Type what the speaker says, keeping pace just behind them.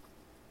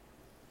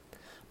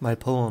My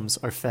poems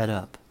are fed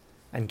up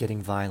and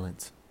getting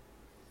violent.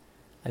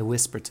 I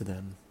whisper to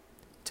them,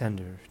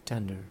 tender,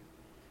 tender,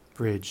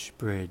 bridge,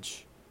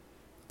 bridge.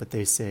 But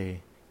they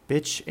say,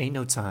 bitch, ain't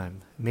no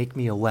time, make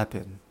me a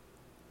weapon.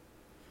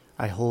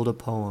 I hold a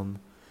poem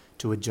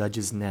to a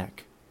judge's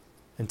neck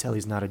until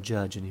he's not a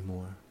judge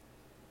anymore.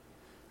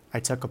 I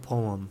tuck a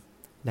poem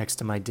next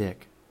to my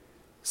dick,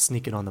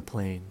 sneak it on the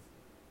plane.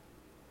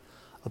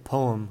 A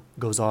poem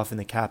goes off in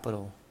the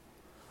Capitol.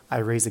 I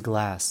raise a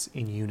glass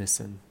in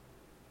unison.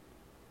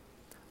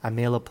 I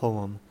mail a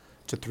poem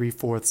to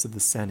 3/4 of the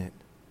Senate.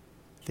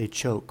 They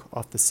choke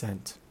off the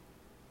scent.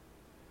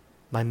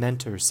 My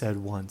mentor said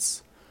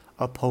once,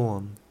 a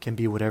poem can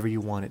be whatever you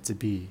want it to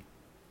be.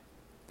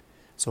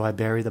 So I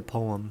bury the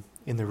poem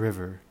in the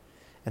river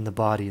and the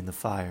body in the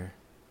fire.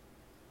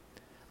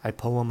 I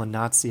poem a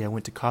Nazi I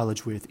went to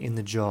college with in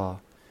the jaw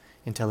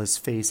until his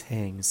face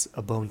hangs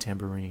a bone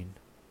tambourine.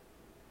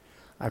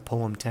 I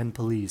poem 10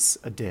 police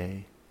a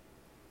day.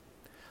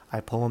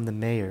 I poem the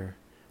mayor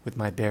with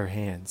my bare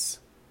hands.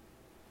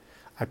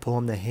 I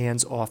poem the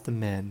hands off the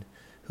men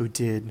who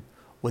did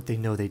what they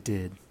know they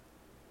did.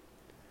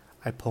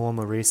 I poem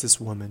a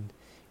racist woman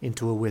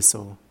into a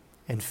whistle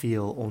and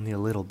feel only a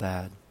little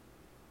bad.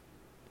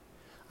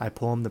 I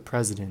poem the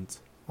president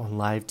on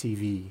live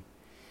TV,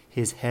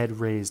 his head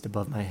raised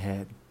above my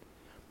head.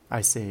 I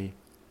say,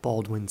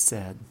 Baldwin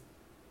said.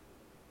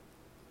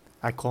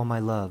 I call my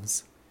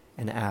loves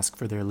and ask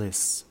for their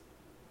lists.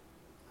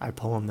 I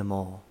poem them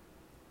all.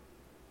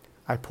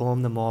 I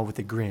poem them all with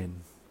a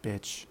grin,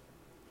 bitch.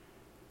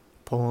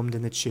 Poemed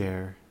in the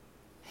chair,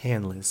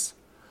 handless,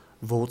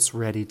 volts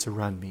ready to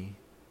run me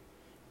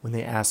when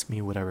they ask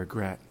me what I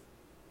regret.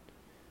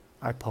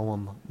 I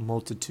poem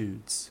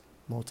multitudes,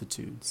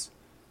 multitudes,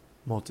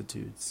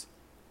 multitudes.